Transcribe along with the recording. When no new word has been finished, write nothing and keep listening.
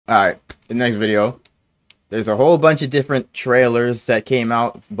Alright, the next video. There's a whole bunch of different trailers that came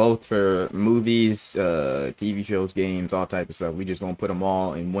out, both for movies, TV shows, games, all type of stuff. We just gonna put them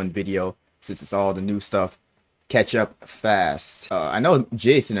all in one video since it's all the new stuff. Catch up fast. I know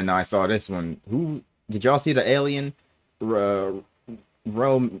Jason and I saw this one. Who did y'all see the Alien? Romelius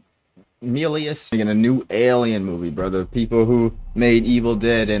making a new Alien movie, brother. People who made Evil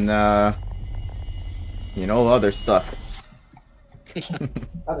Dead and you know, other stuff.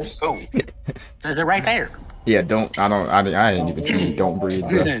 Other stuff. Says it right there. Yeah, I didn't even see Don't Breathe,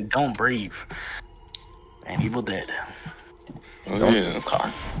 bro. Don't breathe. And Evil Dead. I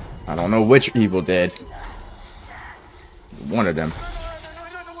don't know which Evil Dead. One of them.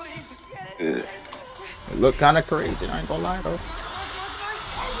 It looked kind of crazy, I ain't gonna lie though.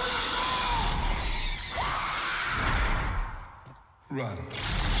 Run.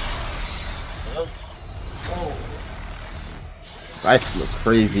 Oh. Life look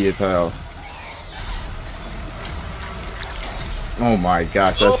crazy as hell. Oh my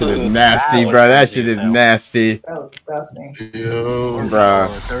gosh, that shit is nasty, bro. That shit is nasty. That was disgusting. Yo, bro.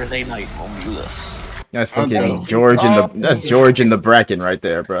 Thursday night. That's fucking George in the. That's George in the bracken right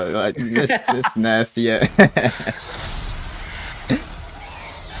there, bro. Like this nasty ass.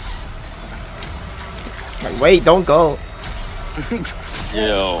 Like, wait, don't go.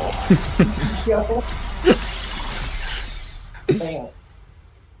 Yo. Yo. Damn.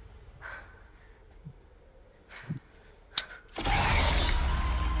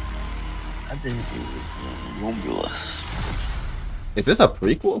 I think it was Romulus. Is this a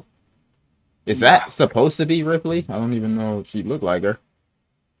prequel? Is that supposed to be Ripley? I don't even know if she looked like her.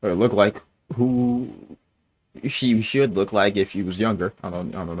 Or look like who she should look like if she was younger. I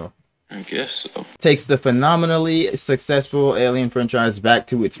don't know. I guess so. Takes the phenomenally successful Alien franchise back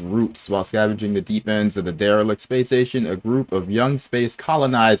to its roots while scavenging the deep ends of the derelict space station. A group of young space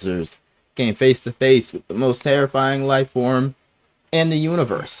colonizers came face to face with the most terrifying life form in the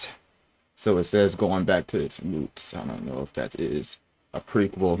universe. So it says going back to its roots. I don't know if that is a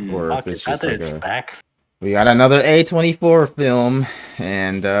prequel or if it's just like back. We got another A24 film,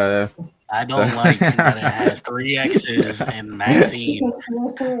 and I don't like that it has 3 X's and Maxine.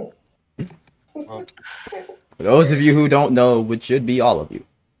 For those of you who don't know, which should be all of you,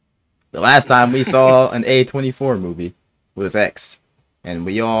 the last time we saw an A24 movie was X, and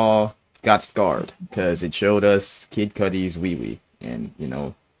we all got scarred because it showed us Kid Cudi's wee wee, and you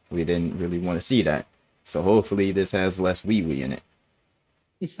know we didn't really want to see that. So hopefully this has less wee wee in it.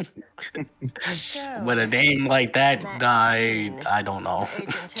 With a name like that, I don't know.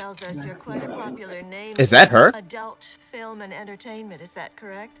 Tells us you're quite a popular name. Is that her? Adult film and entertainment, is that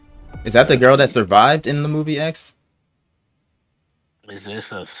correct? Is that the girl that survived in the movie X? Is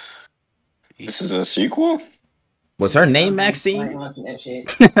this a... This is a sequel? Was her name Maxine?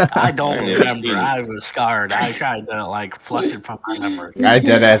 I don't remember. I was scarred. I tried to like flush it from my memory. I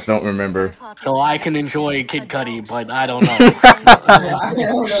deadass don't remember. So I can enjoy Kid Cudi, but I don't know.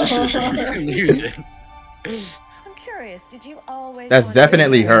 Music. I'm curious. Did you always? That's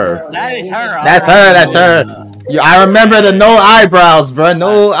definitely her. That is her. That's her. That's her. I remember the no eyebrows, bro.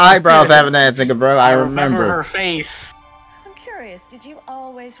 No eyebrows having that nigga, bro. I remember her face. I'm curious. Did you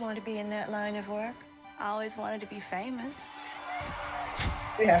always want to be in that line of work? I always wanted to be famous.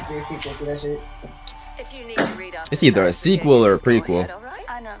 It has to be a sequel to that shit. If you need to read up, it's either a sequel or a prequel.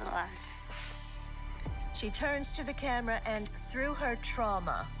 I know the lines. She turns to the camera and, through her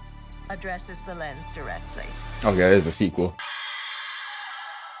trauma, addresses the lens directly. Okay, it's a sequel.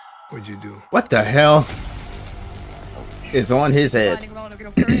 What'd you do? What the hell is on his head? No,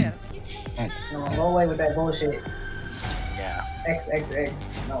 go away with that bullshit. Yeah. XXX.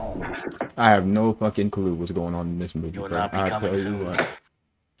 No. I have no fucking clue what's going on in this movie, You will bro. not be I'll coming tell you soon. what.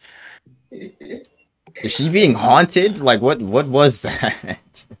 Is she being haunted? Like, what was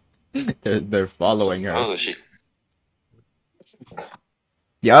that? They're following her. Oh, she...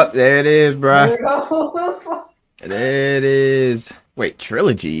 Yup, there it is, bruh. There it goes. There it is. Wait,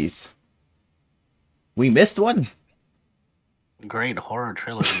 trilogies? We missed one? Great horror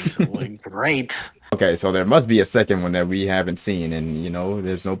trilogy. Like, great. Okay, so there must be a second one that we haven't seen, and you know,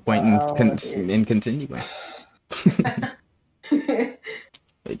 there's no point in continuing. They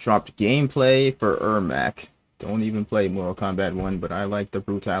dropped gameplay for Ermac. Don't even play Mortal Kombat 1, but I like the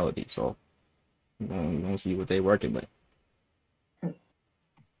brutality, so we're gonna see what they're working with.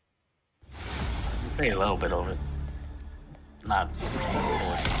 Play a little bit of it. Not.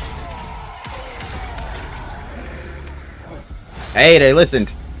 Hey, they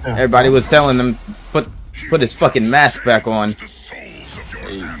listened. Everybody was telling them put his fucking mask back on. The souls of your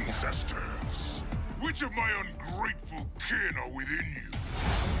ancestors. Which of my ungrateful kin are within you?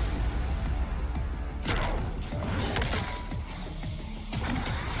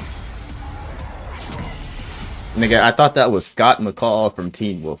 Nigga, I thought that was Scott McCall from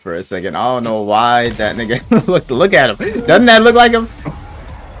Teen Wolf for a second. I don't know why that nigga look at him. Doesn't that look like him?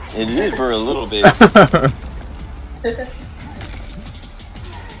 It did for a little bit.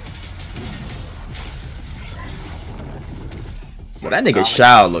 Well, that nigga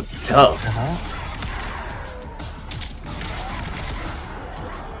Shao look tough.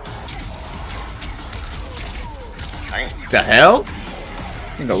 The hell?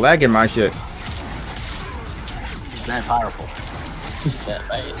 Nigga lagging my shit. He's that powerful. That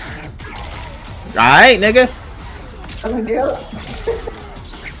bad. Alright, nigga.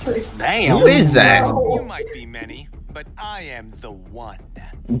 Damn. Who is that? You might be many, but I am the one.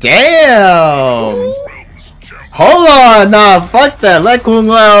 Damn! Hold on, nah, fuck that. Let Kung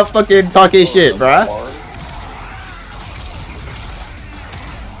Lao fucking talk his shit, bruh.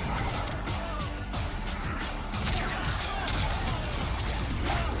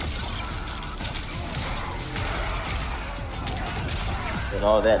 And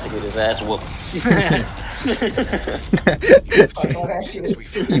all that to get his ass whooped.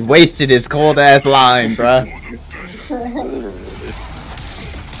 He wasted his cold ass line, bruh.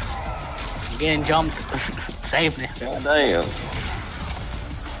 Getting jumped. Save me. God damn.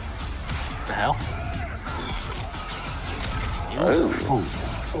 The hell? Oh.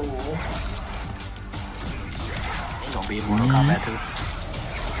 Ain't gonna be in Mortal Kombat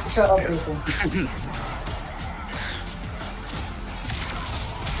 2. Shut up, people.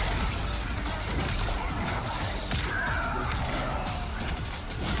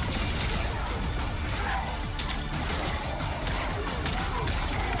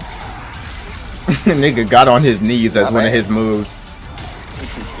 Nigga got on his knees as one of his moves.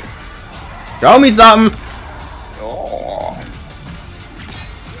 Show me something. Oh.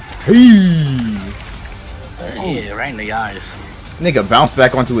 Hey. Yeah, right in the eyes. Nigga bounced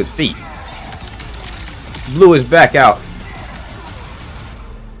back onto his feet. Blew his back out.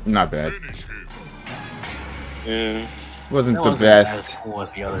 Not bad. Yeah. Wasn't the best. As cool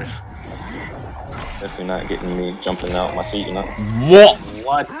as the others. Definitely not getting me jumping out my seat, you know? What?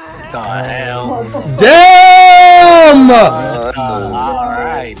 What the hell? Damn!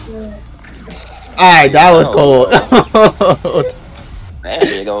 Alright. Alright, that was cold.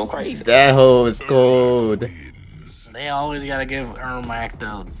 There you go, crazy. That hoe was cold. They always gotta give Ermac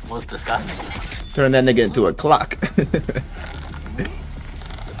the most disgusting. Turn that nigga into a clock.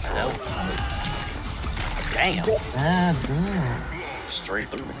 Hell. Damn. Straight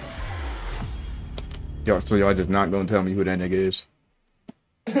through. Yo, so y'all just not gonna tell me who that nigga is?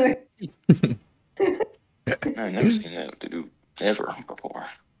 I've never seen that dude ever before.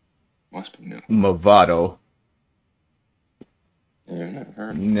 Must be new. Movado. Yeah, never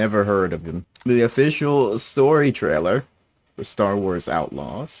heard. Never heard of him. The official story trailer for Star Wars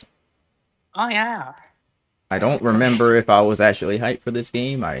Outlaws. Oh yeah. I don't remember if I was actually hyped for this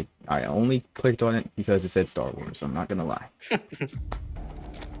game. I only clicked on it because it said Star Wars. I'm not gonna lie.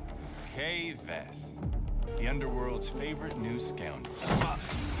 K-Vess, the underworld's favorite new scoundrel.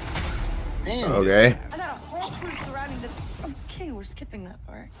 Okay. I got a whole crew surrounding this. Okay, we're skipping that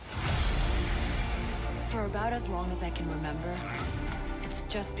part. For about as long as I can remember, it's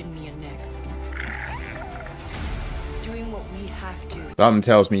just been me and Nyx. Doing what we have to. Something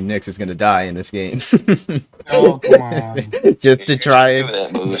tells me Nyx is gonna die in this game. Oh, come on. Just to try Do and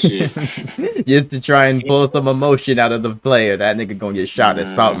that bullshit. just to try and pull some emotion out of the player. That nigga gonna get shot at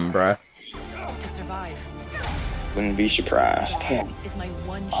something, bruh. To survive Wouldn't be surprised. is my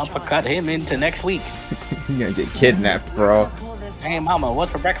one Uppercut shot. him into next week. You gonna get kidnapped, bro. Pull this Hey off. mama,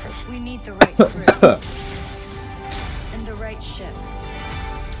 what's for breakfast? We need the right crew and the right ship.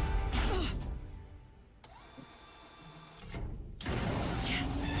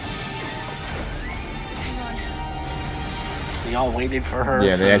 Yes. Hang on. We all waited for her.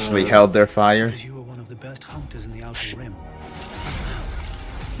 Yeah, they to- actually held their fire. You were one of the best hunters in the Outer Rim.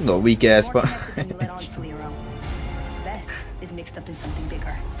 Little weak ass, More but connected than you let on, Solero. This is mixed up in something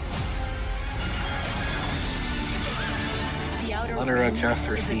bigger. The outer Let her rim adjust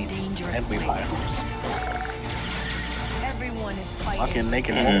her is a seat. dangerous And we place. fight. Everyone is fighting Fucking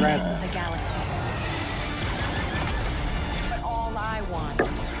naked for whole the rest. rest of the galaxy. But all I want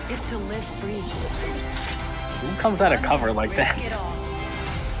is to live free. Who comes out of cover like that? Risk it all.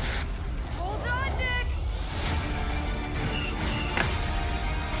 Hold on, Nick.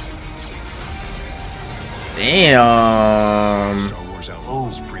 damn. Star Wars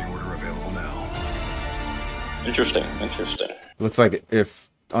Outlaws pre-order available now. Interesting, interesting. Looks like if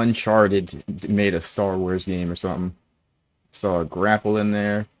Uncharted made a Star Wars game or something. Saw a grapple in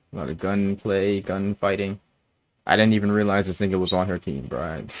there, a lot of gunplay, gunfighting. I didn't even realize this nigga was on her team,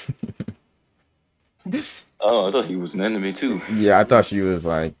 bro. Oh, I thought he was an enemy too. Yeah, I thought she was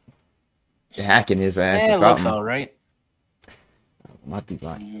like hacking his ass or It looks something. alright. Might be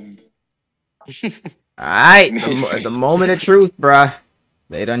like, Mm. alright, the moment of truth, bruh.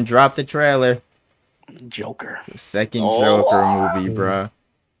 They done dropped the trailer. Joker. The second Oh. Joker movie, bruh.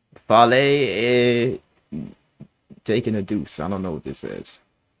 Folie taking a deuce. I don't know what this is.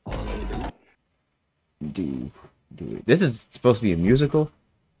 Do it. This is supposed to be a musical?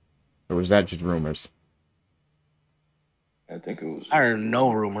 Or was that just rumors? I think it was. I heard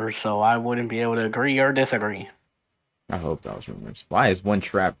no rumors, so I wouldn't be able to agree or disagree. I hope that was rumors. Why is one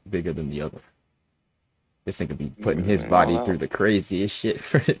trap bigger than the other? This thing could be putting his body through the craziest shit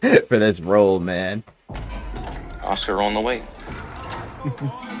for this role, man. Oscar on the way.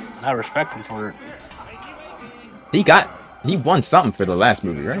 I respect him for it. He won something for the last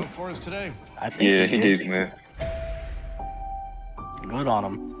movie, right? For us today. I think Yeah, he did, man. Good on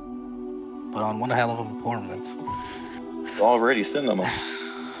him. Put on one hell of a performance. Already cinema.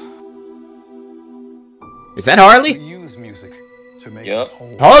 Is that Harley? Use music to make Yep. us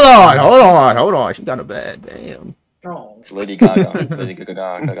whole. Hold on. She got a bad. Damn. No. It's Lady Gaga. Lady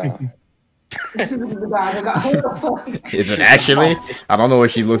Gaga. This is the guy that got who the fuck? Is it actually? I don't know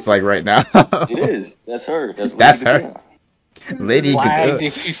what she looks like right now. It is. That's her. That's Lady her. Lady Why Gaga.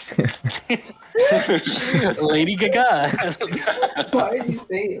 did you Lady Gaga? Why did you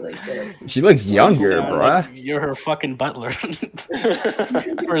say it like that? She looks younger, Yeah, bruh. like, you're her fucking butler.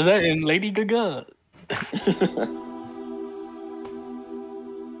 Presenting Lady Gaga.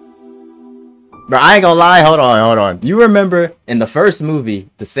 But I ain't gonna lie, hold on. You remember in the first movie,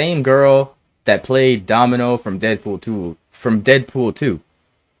 the same girl that played Domino from Deadpool 2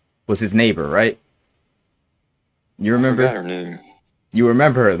 was his neighbor, right? You I forgot remember? her name. You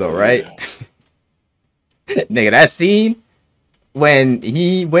remember her though, right? Nigga, that scene when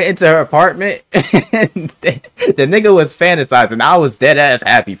he went into her apartment and the nigga was fantasizing. I was dead ass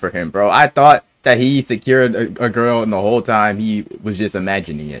happy for him, bro. I thought that he secured a girl and the whole time he was just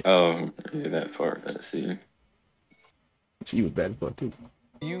imagining it. Oh, yeah, that part, that scene. She was bad as fuck too.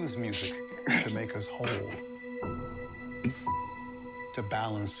 Use music to make us whole. To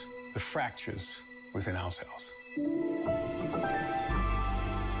balance the fractures within ourselves.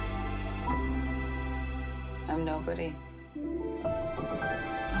 I'm nobody.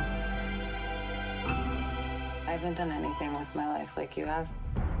 I haven't done anything with my life like you have.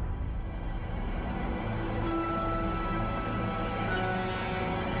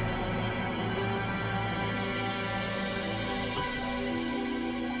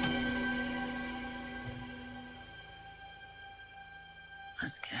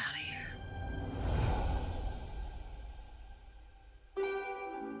 Let's get out of here.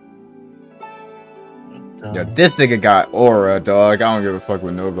 Yo, this nigga got aura, dog. I don't give a fuck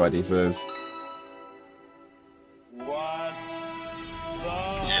what nobody says. Yeah,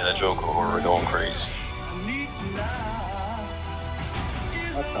 that Joker horror going crazy.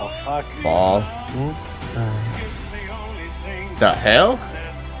 What the fuck? Ball. The hell?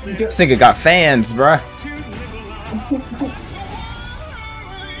 This nigga got fans, bruh.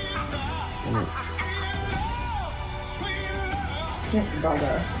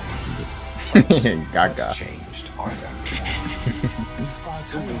 Gaga. Gaga. Changed, are they? I'll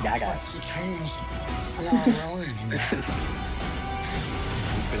tell you, Gaga. what's changed? I'm not alone anymore.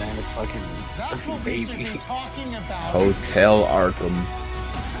 Bananas fucking That's what we should baby. be talking about. Hotel Arkham.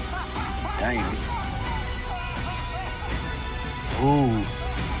 Dang. Ooh.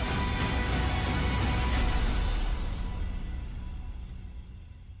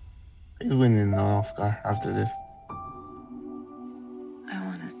 He's winning an Oscar after this. I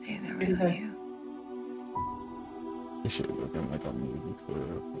want to see the real you. This shit looking like a movie for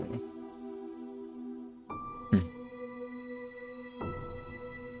real.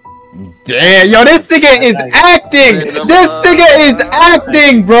 Damn, yo, this nigga is acting! This nigga is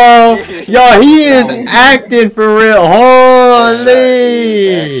acting, bro! Yo, he is acting for real. Holy!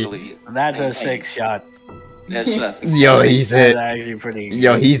 Actually, That's a sick shot. that's Yo, he's That's him. actually pretty.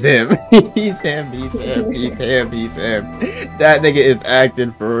 Yo, he's him. He's him. That nigga is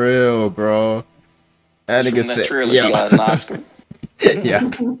acting for real, bro. That nigga From that said, trailer, yo. he got an Oscar. Yeah.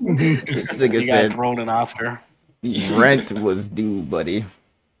 This nigga He got said, thrown an Oscar. rent was due, buddy.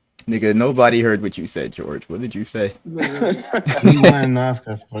 Nigga, nobody heard what you said, George. What did you say? He won an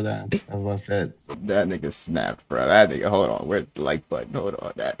Oscar for that. That's what I said. That nigga snapped, bro. That nigga, hold on. Where's the like button? Hold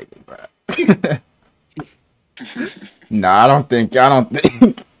on. That nigga, bro. Nah, I don't think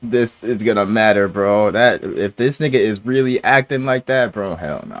this is gonna matter, bro. That if this nigga is really acting like that, bro,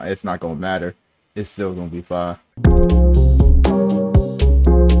 hell no. It's not gonna matter. It's still gonna be fine.